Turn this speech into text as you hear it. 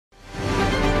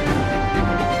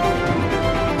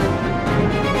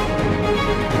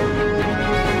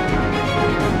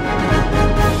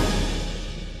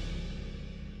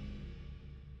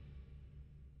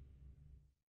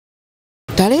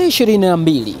Tarehe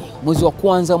 22 mwezi wa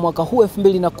kwanza mwaka huu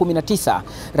 2019,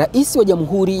 Rais wa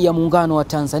Jamhuri ya Muungano wa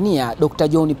Tanzania Dr.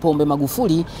 John Pombe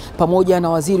Magufuli pamoja na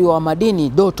Waziri wa Madini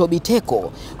Dr.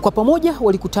 Biteko kwa pamoja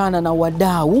walikutana na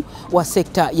wadau wa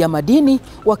sekta ya madini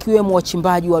wakiwemo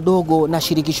wachimbaji wadogo na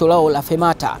shirikisho lao la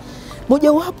FEMATA.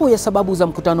 Mojawapo ya sababu za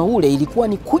mkutano ule ilikuwa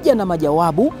ni kuja na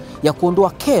majawabu ya kuondoa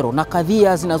kero na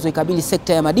kadhia zinazoikabili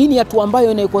sekta ya madini, hatua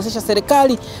ambayo inaikosesha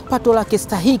serikali pato lake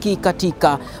stahiki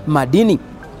katika madini.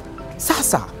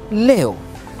 Sasa leo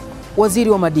Waziri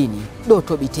wa Madini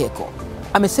Dr. Biteko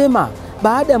amesema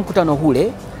baada ya mkutano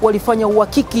ule walifanya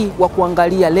uhakiki wa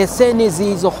kuangalia leseni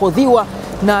zilizohodhiwa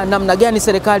na namna gani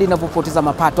serikali inavyopoteza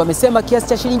mapato. Amesema kiasi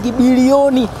cha shilingi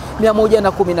bilioni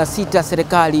 116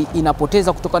 serikali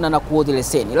inapoteza kutokana na kuhodhi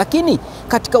leseni. Lakini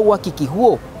katika uhakiki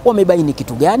huo wamebaini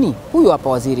kitu gani? Huyo hapa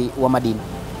Waziri wa Madini.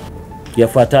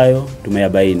 Yafuatayo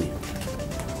tumeyabaini.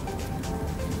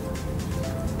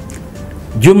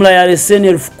 Jumla ya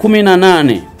leseni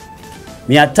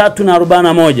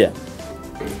 18,341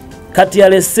 kati ya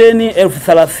leseni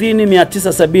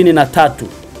 30,973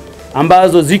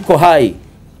 ambazo ziko hai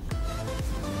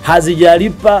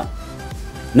hazijalipa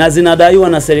na zinadaiwa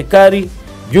na serikali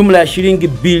jumla ya shilingi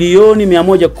bilioni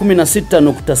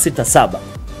 116.67.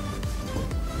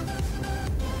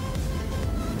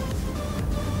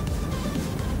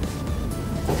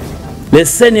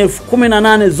 Leseni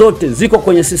 18,000 zote ziko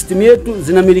kwenye system yetu,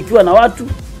 zinamilikiwa na watu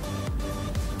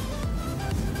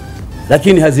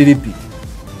lakini hazilipi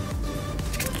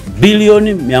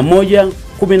bilioni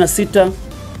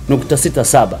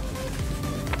 116.67,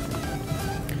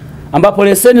 ambapo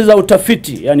leseni za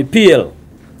utafiti yani PL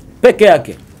peke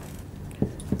yake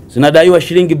zinadaiwa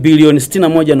shilingi bilioni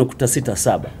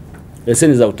 61.67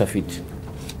 leseni za utafiti.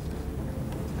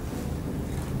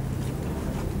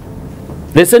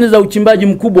 Leseni za uchimbaji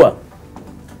mkubwa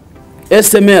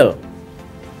SML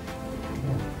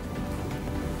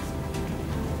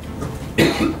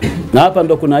na hapa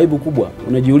ndo kuna aibu kubwa.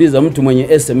 Unajiuliza, mtu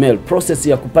mwenye SML, process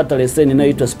ya kupata leseni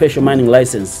inayoitwa special mining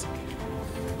license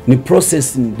ni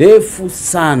process ndefu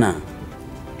sana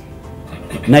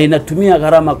na inatumia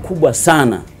gharama kubwa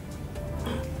sana,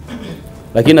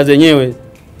 lakini na zenyewe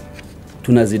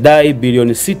tunazidai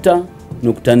bilioni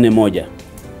 6.41.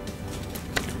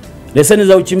 Leseni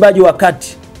za uchimbaji wa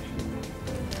kati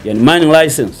yani mining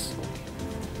license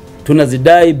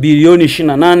tunazidai bilioni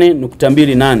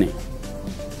 28.28,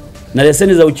 na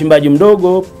leseni za uchimbaji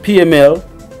mdogo PML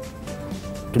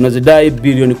tunazidai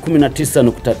bilioni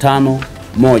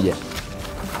 19.51.